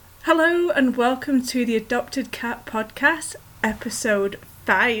Hello and welcome to the Adopted Cat Podcast, episode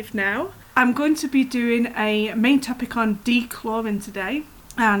 5 now. I'm going to be doing a main topic on declawing today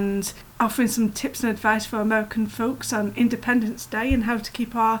and offering some tips and advice for American folks on Independence Day and how to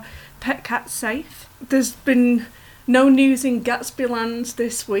keep our pet cats safe. There's been no news in Gatsby land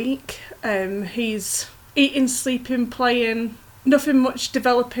this week. He's eating, sleeping, playing, nothing much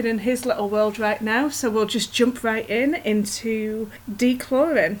developing in his little world right now, so we'll just jump right into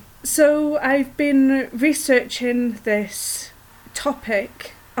declawing. So I've been researching this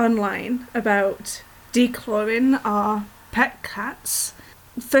topic online about declawing our pet cats.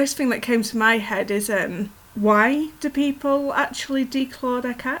 First thing that came to my head is why do people actually declaw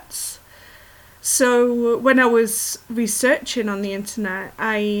their cats? So when I was researching on the internet,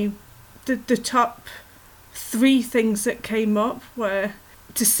 the top 3 things that came up were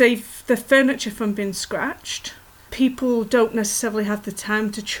to save the furniture from being scratched. People don't necessarily have the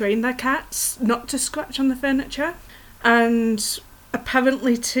time to train their cats not to scratch on the furniture, and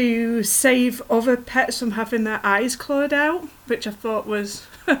apparently to save other pets from having their eyes clawed out, which I thought was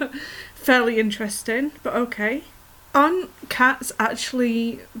fairly interesting, but okay. Aren't cats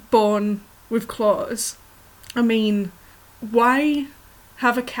actually born with claws? I mean, why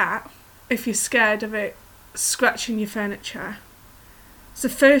have a cat if you're scared of it scratching your furniture? So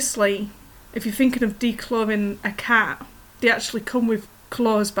firstly, if you're thinking of declawing a cat, they actually come with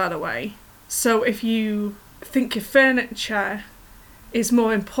claws, by the way. So if you think your furniture is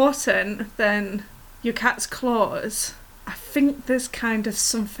more important than your cat's claws, I think there's kind of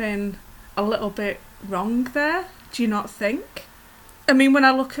something a little bit wrong there. Do you not think? I mean, when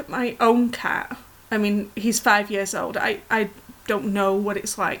I look at my own cat, I mean, he's 5 years old. I don't know what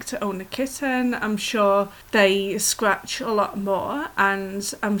it's like to own a kitten. I'm sure they scratch a lot more,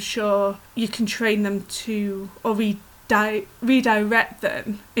 and I'm sure you can train them to, or redirect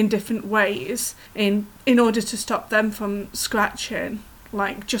them in different ways in order to stop them from scratching.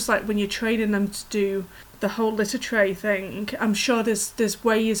 Like, just like when you're training them to do the whole litter tray thing, I'm sure there's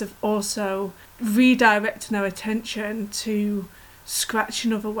ways of also redirecting our attention to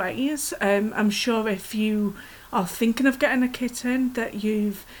scratching other ways. I'm sure if you are thinking of getting a kitten, that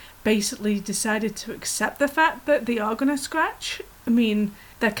you've basically decided to accept the fact that they are going to scratch. I mean,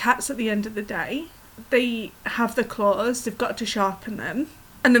 they're cats at the end of the day. They have the claws, they've got to sharpen them.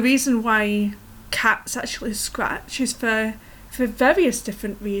 And the reason why cats actually scratch is for various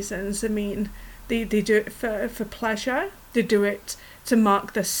different reasons. I mean, they do it for pleasure, they do it to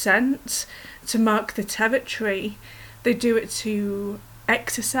mark the scent, to mark the territory, they do it to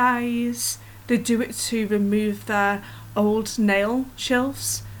exercise, they do it to remove their old nail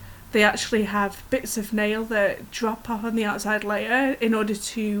shelves. They actually have bits of nail that drop off on the outside layer in order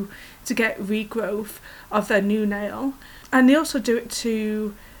to get regrowth of their new nail. And they also do it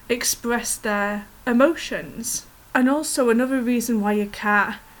to express their emotions. And also another reason why your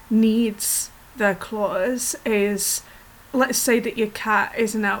cat needs their claws is, let's say that your cat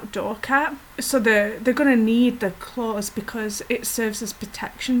is an outdoor cat, so they're going to need the claws because it serves as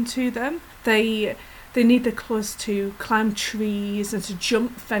protection to them. They need the claws to climb trees and to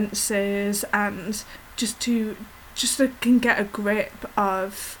jump fences and just to can get a grip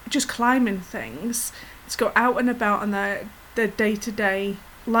of just climbing things, to go out and about on their day-to-day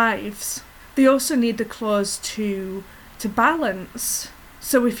lives. They also need the claws to balance.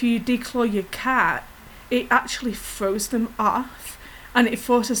 So if you declaw your cat, it actually throws them off and it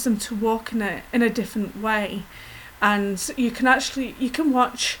forces them to walk in a different way. And you can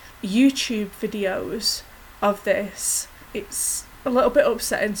watch YouTube videos of this. It's a little bit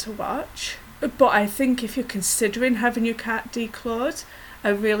upsetting to watch, but I think if you're considering having your cat declawed, I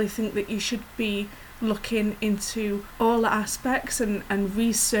really think that you should be looking into all aspects and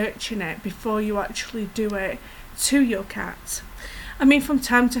researching it before you actually do it to your cat. I mean, from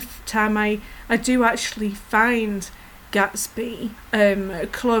time to time, I do actually find Gatsby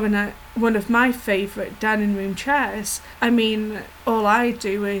clawing at one of my favourite dining room chairs. I mean, all I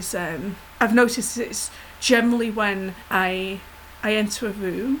do is, I've noticed it's generally when I enter a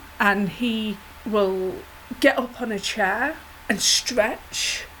room and he will get up on a chair and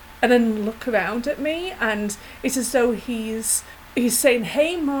stretch and then look around at me, and it's as though he's saying,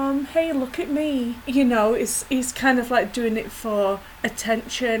 "Hey mum, hey, look at me." You know, he's kind of like doing it for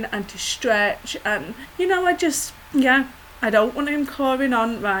attention and to stretch, and you know, I don't want him clawing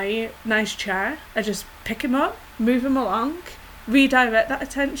on my nice chair. I just pick him up, move him along, redirect that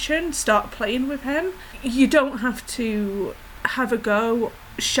attention, start playing with him. You don't have to have a go,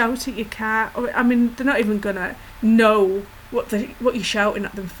 shout at your cat, or I mean, they're not even gonna know what you're shouting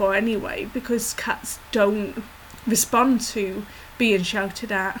at them for anyway, because cats don't respond to being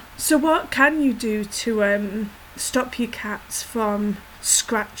shouted at. So what can you do to stop your cats from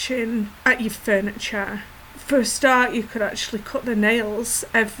scratching at your furniture? For a start, you could actually cut their nails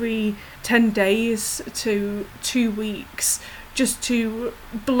every 10 days to 2 weeks just to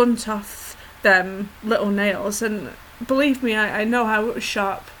blunt off them little nails. And believe me, I know how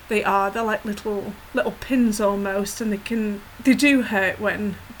sharp they are. They're like little pins almost, and they do hurt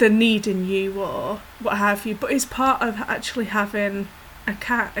when they're needing you or what have you, but it's part of actually having a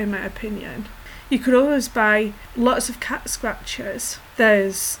cat, in my opinion. You could always buy lots of cat scratchers.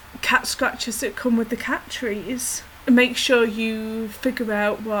 There's cat scratchers that come with the cat trees. Make sure you figure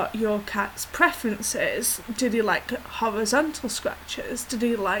out what your cat's preference is. Do they like horizontal scratchers? Do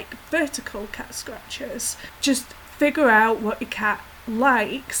they like vertical cat scratchers? Just figure out what your cat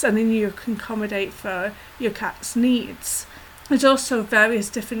likes, and then you can accommodate for your cat's needs. There's also various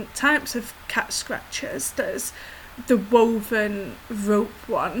different types of cat scratchers. There's the woven rope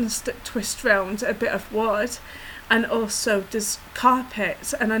ones that twist round a bit of wood, and also there's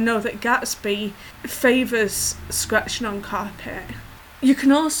carpet, and I know that Gatsby favours scratching on carpet. You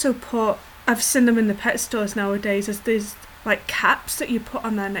can also put, I've seen them in the pet stores nowadays, as there's like caps that you put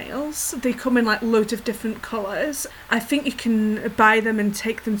on their nails. They come in like loads of different colours. I think you can buy them and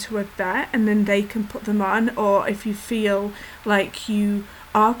take them to a vet, and then they can put them on, or if you feel like you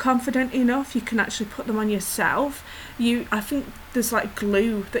are confident enough, you can actually put them on yourself. I think there's like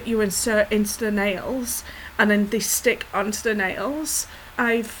glue that you insert into the nails, and then they stick onto the nails.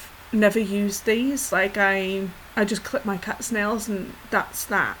 I've never used these. Like I just clip my cat's nails and that's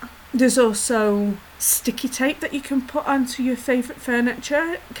that. There's also sticky tape that you can put onto your favourite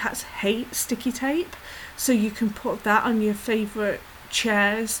furniture. Cats hate sticky tape, so you can put that on your favourite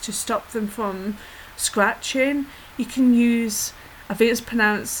chairs to stop them from scratching. You can use, I think it's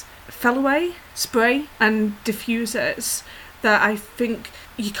pronounced Feliway spray and diffusers that I think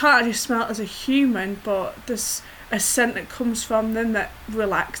you can't actually smell as a human, but there's a scent that comes from them that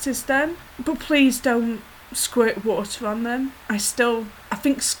relaxes them. But please don't squirt water on them. I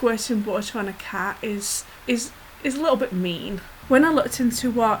think squirting water on a cat is a little bit mean. When I looked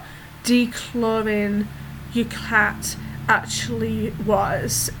into what declawing your cat actually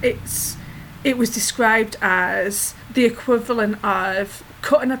was, it was described as the equivalent of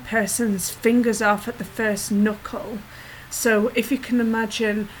cutting a person's fingers off at the first knuckle. So if you can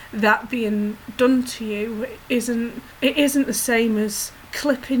imagine that being done to you, it isn't the same as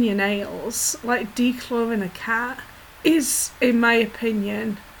clipping your nails. Like declawing a cat is, in my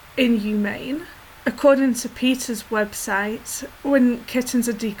opinion, inhumane. According to Peter's website, when kittens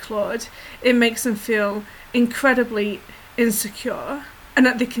are declawed, it makes them feel incredibly insecure, and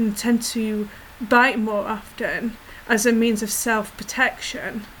that they can tend to bite more often as a means of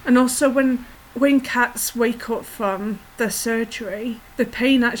self-protection. And also when cats wake up from their surgery, the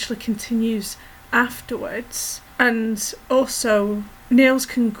pain actually continues afterwards. And also nails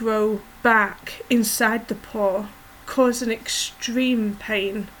can grow back inside the paw, causing extreme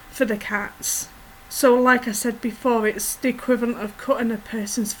pain for the cats. So like I said before, it's the equivalent of cutting a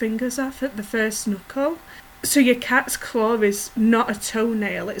person's fingers off at the first knuckle. So your cat's claw is not a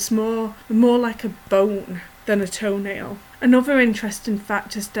toenail, it's more like a bone than a toenail. Another interesting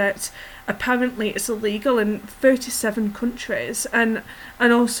fact is that apparently it's illegal in 37 countries and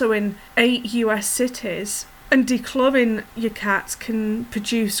also in 8 US cities. And declawing your cats can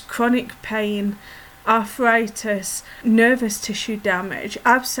produce chronic pain, arthritis, nervous tissue damage,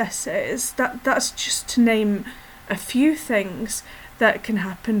 abscesses. That's just to name a few things that can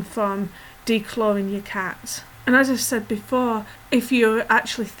happen from declawing your cat. And as I've said before, if you're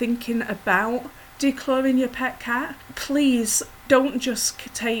actually thinking about declawing your pet cat, please don't just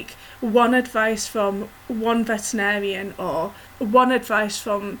take one advice from one veterinarian or one advice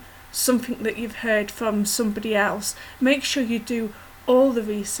from something that you've heard from somebody else. Make sure you do all the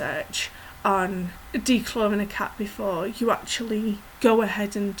research on declawing a cat before you actually go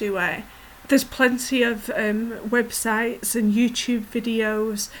ahead and do it. There's plenty of websites and YouTube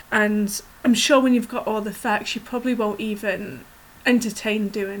videos, and I'm sure when you've got all the facts, you probably won't even entertain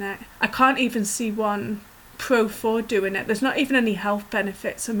doing it. I can't even see one pro for doing it. There's not even any health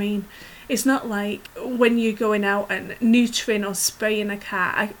benefits. I mean, it's not like when you're going out and neutering or spraying a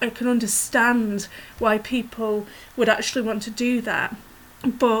cat. I can understand why people would actually want to do that.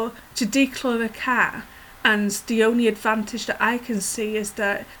 But to declaw a cat, and the only advantage that I can see is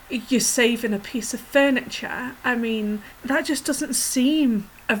that you're saving a piece of furniture. I mean, that just doesn't seem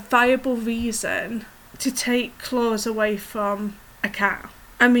a viable reason to take claws away from a cat.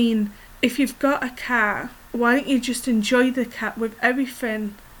 I mean, if you've got a cat, why don't you just enjoy the cat with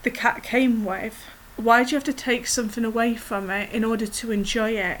everything the cat came with? why do you have to take something away from it in order to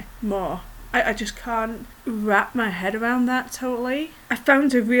enjoy it more? I just can't wrap my head around that totally. I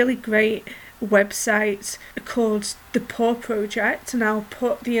found a really great website called The Poor Project, and I'll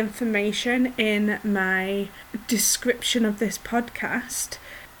put the information in my description of this podcast.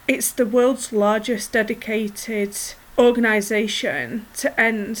 It's the world's largest dedicated organisation to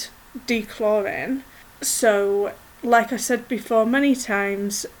end dechlawing. So, like I said before many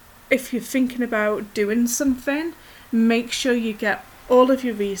times, if you're thinking about doing something, make sure you get all of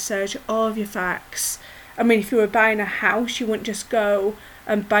your research, all of your facts. I mean, if you were buying a house, you wouldn't just go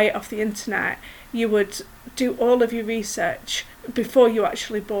and buy it off the internet. You would do all of your research before you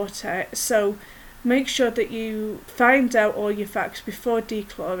actually bought it. So make sure that you find out all your facts before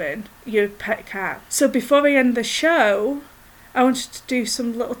declawing your pet cat. So before I end the show, I wanted to do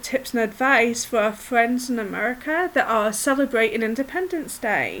some little tips and advice for our friends in America that are celebrating Independence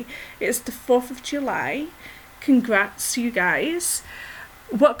Day. It's the 4th of July. Congrats, you guys.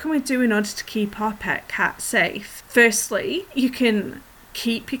 What can we do in order to keep our pet cat safe? Firstly, you can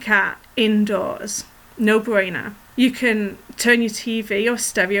keep your cat indoors. No brainer. You can turn your TV or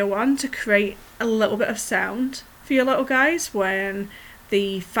stereo on to create a little bit of sound for your little guys when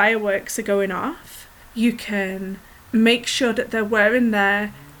the fireworks are going off. You can make sure that they're wearing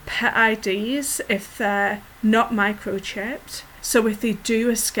their pet IDs if they're not microchipped. So if they do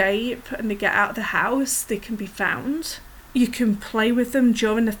escape and they get out of the house, they can be found. You can play with them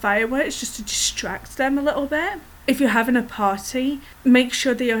during the fireworks just to distract them a little bit. If you're having a party, make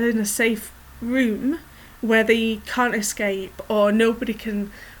sure they are in a safe room where they can't escape or nobody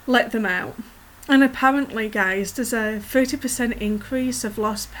can let them out. And apparently, guys, there's a 30% increase of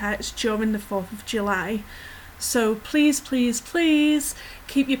lost pets during the 4th of July. So please, please, please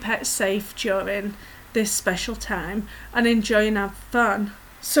keep your pets safe during this special time and enjoy and have fun.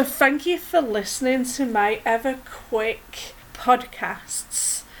 So thank you for listening to my ever quick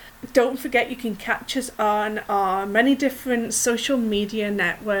podcasts. Don't forget you can catch us on our many different social media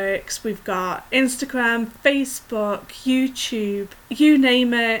networks. We've got Instagram, Facebook, YouTube, you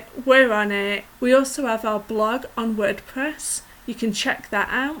name it, we're on it. We also have our blog on WordPress. You can check that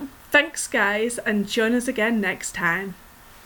out. Thanks guys, and join us again next time.